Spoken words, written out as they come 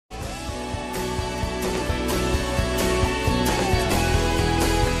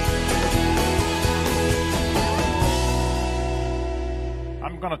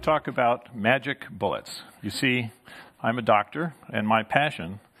want to talk about magic bullets. You see, I'm a doctor, and my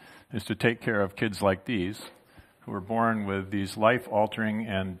passion is to take care of kids like these who are born with these life-altering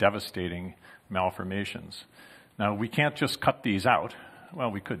and devastating malformations. Now, we can't just cut these out.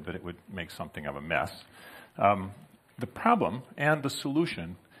 Well, we could, but it would make something of a mess. The problem and the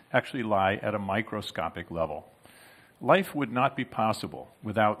solution actually lie at a microscopic level. Life would not be possible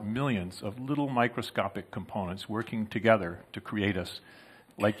without millions of little microscopic components working together to create us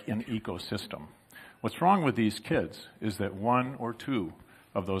like an ecosystem. What's wrong with these kids is that one or two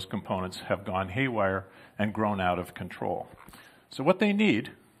of those components have gone haywire and grown out of control. So what they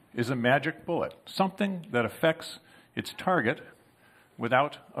need is a magic bullet, something that affects its target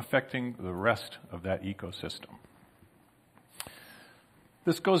without affecting the rest of that ecosystem.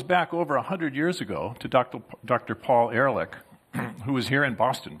 This goes back over 100 years ago to Dr. Paul Ehrlich, who was here in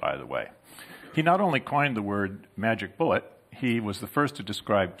Boston, by the way. He not only coined the word magic bullet, he was the first to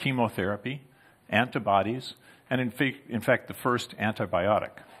describe chemotherapy, antibodies, and in fact, the first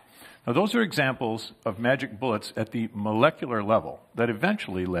antibiotic. Now, those are examples of magic bullets at the molecular level that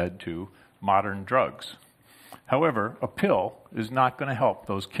eventually led to modern drugs. However, a pill is not going to help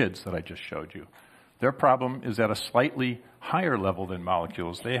those kids that I just showed you. Their problem is at a slightly higher level than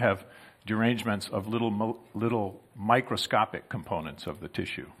molecules. They have derangements of little microscopic components of the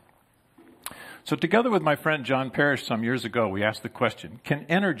tissue. So together with my friend John Parrish some years ago, we asked the question, can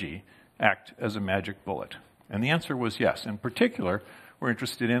energy act as a magic bullet? And the answer was yes. In particular, we're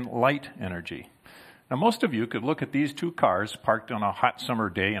interested in light energy. Now, most of you could look at these two cars parked on a hot summer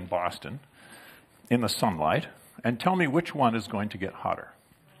day in Boston in the sunlight and tell me which one is going to get hotter.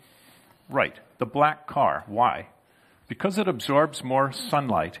 Right, the black car. Why? Because it absorbs more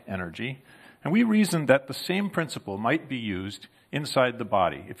sunlight energy, and we reasoned that the same principle might be used inside the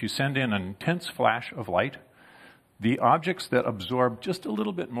body. If you send in an intense flash of light, the objects that absorb just a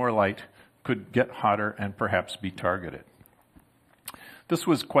little bit more light could get hotter and perhaps be targeted. This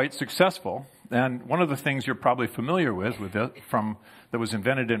was quite successful, and one of the things you're probably familiar with that was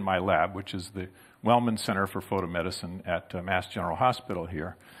invented in my lab, which is the Wellman Center for Photomedicine at Mass General Hospital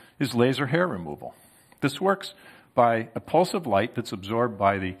here, is laser hair removal. This works by a pulse of light that's absorbed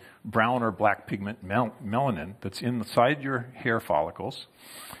by the brown or black pigment melanin that's inside your hair follicles.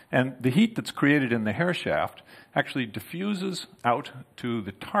 And the heat that's created in the hair shaft actually diffuses out to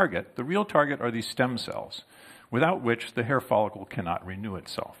the target. The real target are these stem cells, without which the hair follicle cannot renew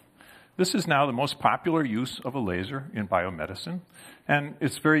itself. This is now the most popular use of a laser in biomedicine, and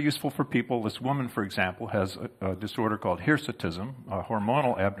it's very useful for people. This woman, for example, has a disorder called hirsutism, a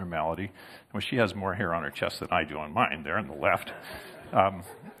hormonal abnormality, where she has more hair on her chest than I do on mine, there on the left. And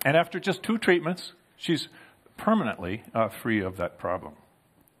after just 2 treatments, she's permanently free of that problem.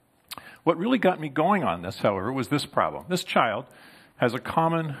 What really got me going on this, however, was this problem. This child has a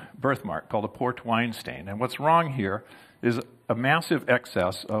common birthmark called a port wine stain, and what's wrong here is a massive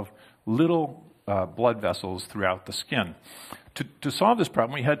excess of little blood vessels throughout the skin. To solve this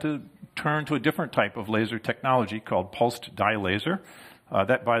problem, we had to turn to a different type of laser technology called pulsed dye laser.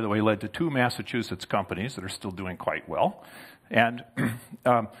 That, by the way, led to 2 Massachusetts companies that are still doing quite well. And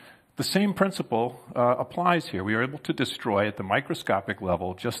the same principle applies here. We are able to destroy at the microscopic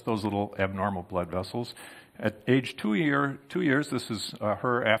level just those little abnormal blood vessels. At age 2 years, this is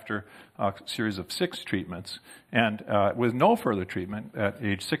her after a series of 6 treatments. And with no further treatment, at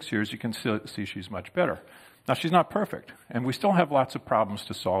age 6 years, you can see she's much better. Now, she's not perfect, and we still have lots of problems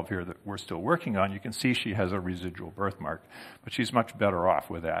to solve here that we're still working on. You can see she has a residual birthmark, but she's much better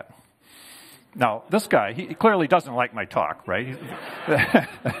off with that. Now, this guy, he clearly doesn't like my talk, right?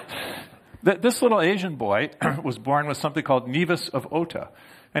 This little Asian boy was born with something called nevus of Ota.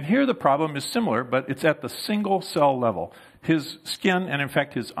 And here the problem is similar, but it's at the single cell level. His skin, and in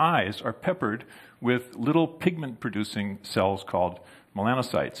fact his eyes, are peppered with little pigment-producing cells called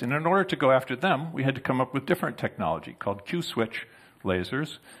melanocytes. And in order to go after them, we had to come up with different technology called Q-switch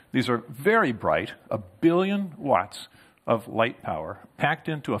lasers. These are very bright, 1 billion watts of light power, packed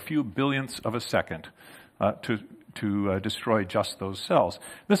into a few billionths of a second to destroy just those cells.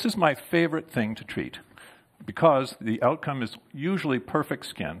 This is my favorite thing to treat, because the outcome is usually perfect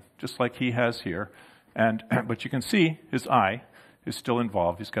skin, just like he has here. But you can see his eye is still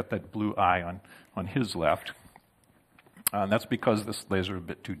involved. He's got that blue eye on his left. And that's because this laser is a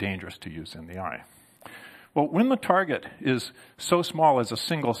bit too dangerous to use in the eye. Well, when the target is so small as a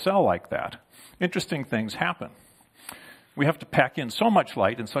single cell like that, interesting things happen. We have to pack in so much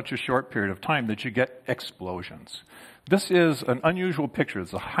light in such a short period of time that you get explosions. This is an unusual picture.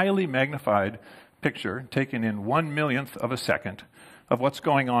 It's a highly magnified picture taken in 1/millionth of a second of what's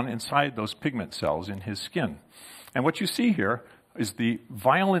going on inside those pigment cells in his skin. And what you see here is the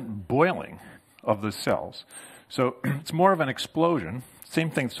violent boiling of the cells. So it's more of an explosion. Same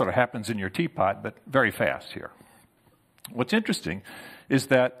thing sort of happens in your teapot, but very fast here. What's interesting is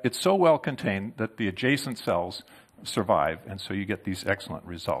that it's so well contained that the adjacent cells survive, and so you get these excellent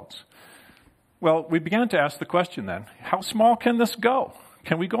results. Well, we began to ask the question then, how small can this go?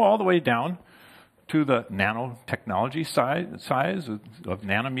 Can we go all the way down to the nanotechnology size of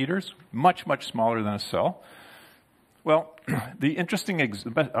nanometers? Much, much smaller than a cell. Well,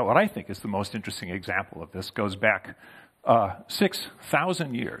 what I think is the most interesting example of this goes back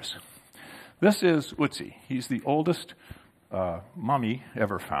 6,000 years. This is Utsi. He's the oldest mummy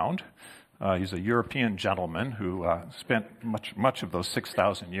ever found. He's a European gentleman who spent much of those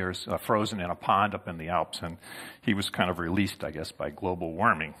 6,000 years frozen in a pond up in the Alps, and he was kind of released, I guess, by global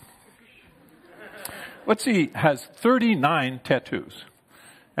warming. Utsi has 39 tattoos,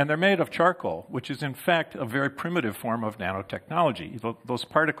 and they're made of charcoal, which is in fact a very primitive form of nanotechnology. Those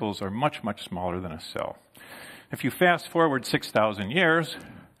particles are much, much smaller than a cell. If you fast forward 6,000 years,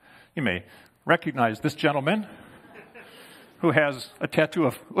 you may recognize this gentleman who has a tattoo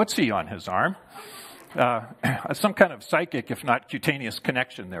of Utsi on his arm. Some kind of psychic, if not cutaneous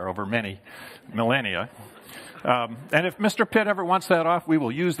connection there over many millennia. And if Mr. Pitt ever wants that off, we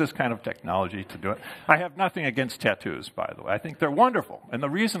will use this kind of technology to do it. I have nothing against tattoos, by the way. I think they're wonderful. And the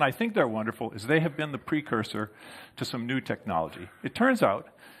reason I think they're wonderful is they have been the precursor to some new technology. It turns out,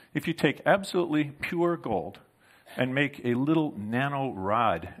 if you take absolutely pure gold and make a little nano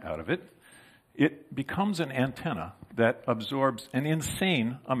rod out of it, it becomes an antenna that absorbs an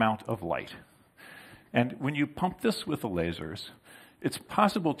insane amount of light. And when you pump this with the lasers, it's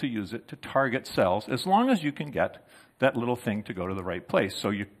possible to use it to target cells as long as you can get that little thing to go to the right place.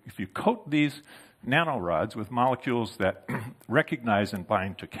 So if you coat these nanorods with molecules that recognize and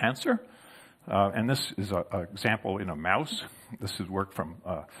bind to cancer, and this is an example in a mouse. This is work from,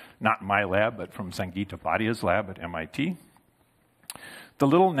 not my lab, but from Sangeeta Bhatia's lab at MIT. The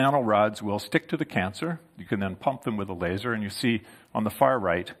little nanorods will stick to the cancer. You can then pump them with a laser, and you see on the far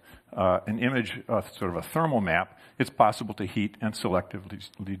right an image of sort of a thermal map. It's possible to heat and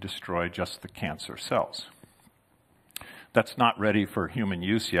selectively destroy just the cancer cells. That's not ready for human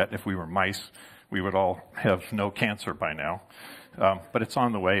use yet. If we were mice, we would all have no cancer by now. But it's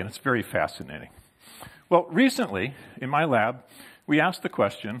on the way, and it's very fascinating. Well, recently, in my lab, we asked the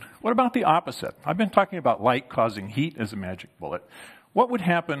question, what about the opposite? I've been talking about light causing heat as a magic bullet. What would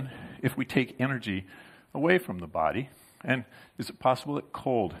happen if we take energy away from the body? And is it possible that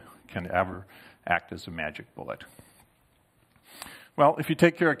cold can ever act as a magic bullet? Well, if you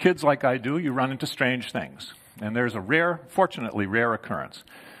take care of kids like I do, you run into strange things. And there's a fortunately rare occurrence.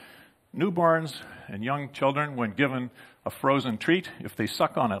 Newborns and young children, when given a frozen treat, if they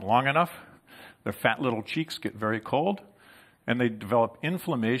suck on it long enough, their fat little cheeks get very cold, and they develop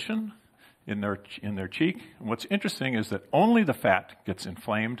inflammation in their cheek. And what's interesting is that only the fat gets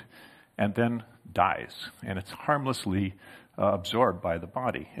inflamed and then dies, and it's harmlessly absorbed by the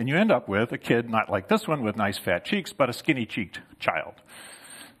body. And you end up with a kid, not like this one with nice fat cheeks, but a skinny-cheeked child.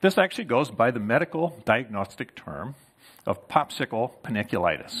 This actually goes by the medical diagnostic term of popsicle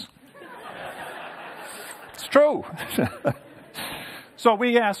paniculitis. It's true. So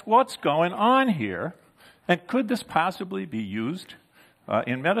we ask, what's going on here? And could this possibly be used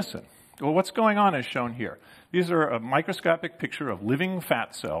in medicine? Well, what's going on is shown here. These are a microscopic picture of living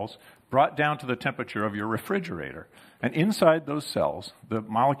fat cells brought down to the temperature of your refrigerator. And inside those cells, the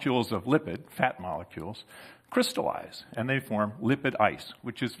molecules of lipid, fat molecules, crystallize, and they form lipid ice,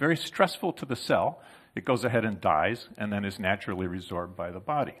 which is very stressful to the cell. It goes ahead and dies, and then is naturally resorbed by the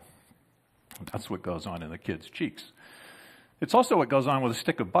body. That's what goes on in the kid's cheeks. It's also what goes on with a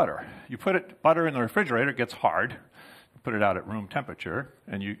stick of butter. You put butter in the refrigerator, it gets hard. You put it out at room temperature,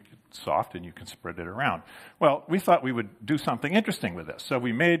 and it's soft, and you can spread it around. Well, we thought we would do something interesting with this. So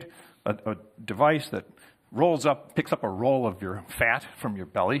we made a device that picks up a roll of your fat from your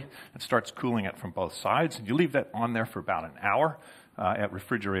belly and starts cooling it from both sides. And you leave that on there for about an hour at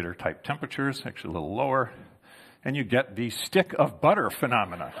refrigerator-type temperatures, actually a little lower, and you get the stick of butter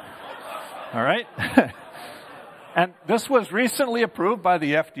phenomenon. All right? And this was recently approved by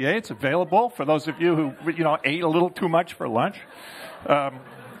the FDA. It's available for those of you who, ate a little too much for lunch.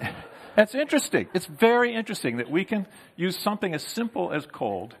 That's interesting. It's very interesting that we can use something as simple as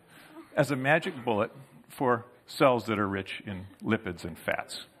cold as a magic bullet for cells that are rich in lipids and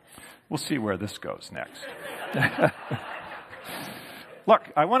fats. We'll see where this goes next. Look,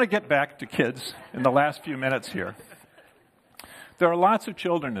 I want to get back to kids in the last few minutes here. There are lots of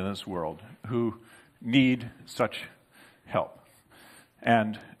children in this world who need such help.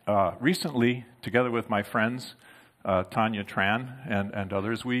 And recently, together with my friends, Tanya Tran and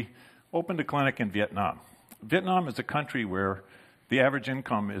others, we opened a clinic in Vietnam. Vietnam is a country where the average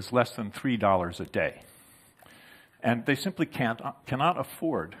income is less than $3 a day. And they simply cannot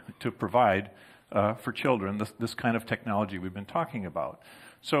afford to provide for children this kind of technology we've been talking about.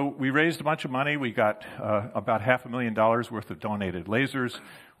 So we raised a bunch of money. We got about $500,000 worth of donated lasers,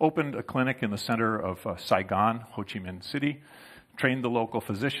 opened a clinic in the center of Saigon, Ho Chi Minh City, trained the local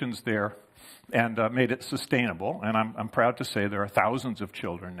physicians there, and made it sustainable. And I'm proud to say there are thousands of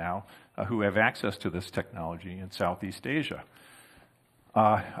children now who have access to this technology in Southeast Asia.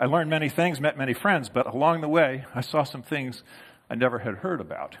 I learned many things, met many friends, but along the way, I saw some things I never had heard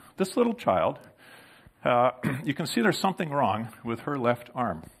about. This little child, you can see there's something wrong with her left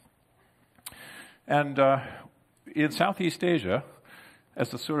arm. And in Southeast Asia,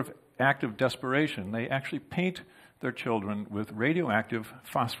 as a sort of act of desperation, they actually paint their children with radioactive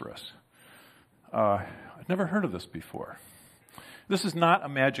phosphorus. I've never heard of this before. This is not a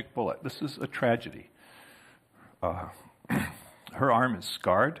magic bullet. This is a tragedy. Her arm is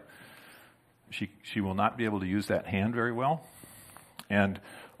scarred. She will not be able to use that hand very well. And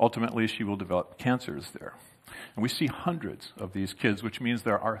ultimately, she will develop cancers there. And we see hundreds of these kids, which means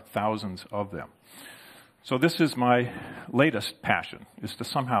there are thousands of them. So this is my latest passion, is to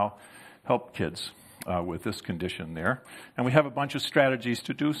somehow help kids with this condition there. And we have a bunch of strategies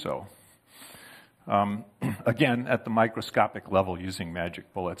to do so. Again, at the microscopic level using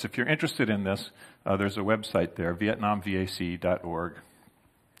magic bullets. If you're interested in this, there's a website there, vietnamvac.org,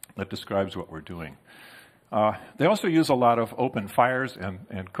 that describes what we're doing. They also use a lot of open fires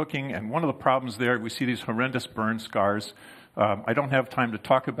and cooking, and one of the problems there, we see these horrendous burn scars. I don't have time to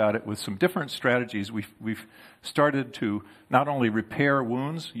talk about it. With some different strategies, we've started to not only repair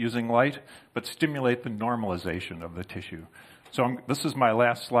wounds using light, but stimulate the normalization of the tissue. So this is my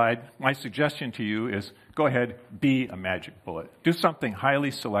last slide. My suggestion to you is go ahead, be a magic bullet. Do something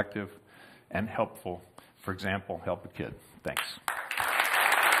highly selective and helpful. For example, help a kid. Thanks.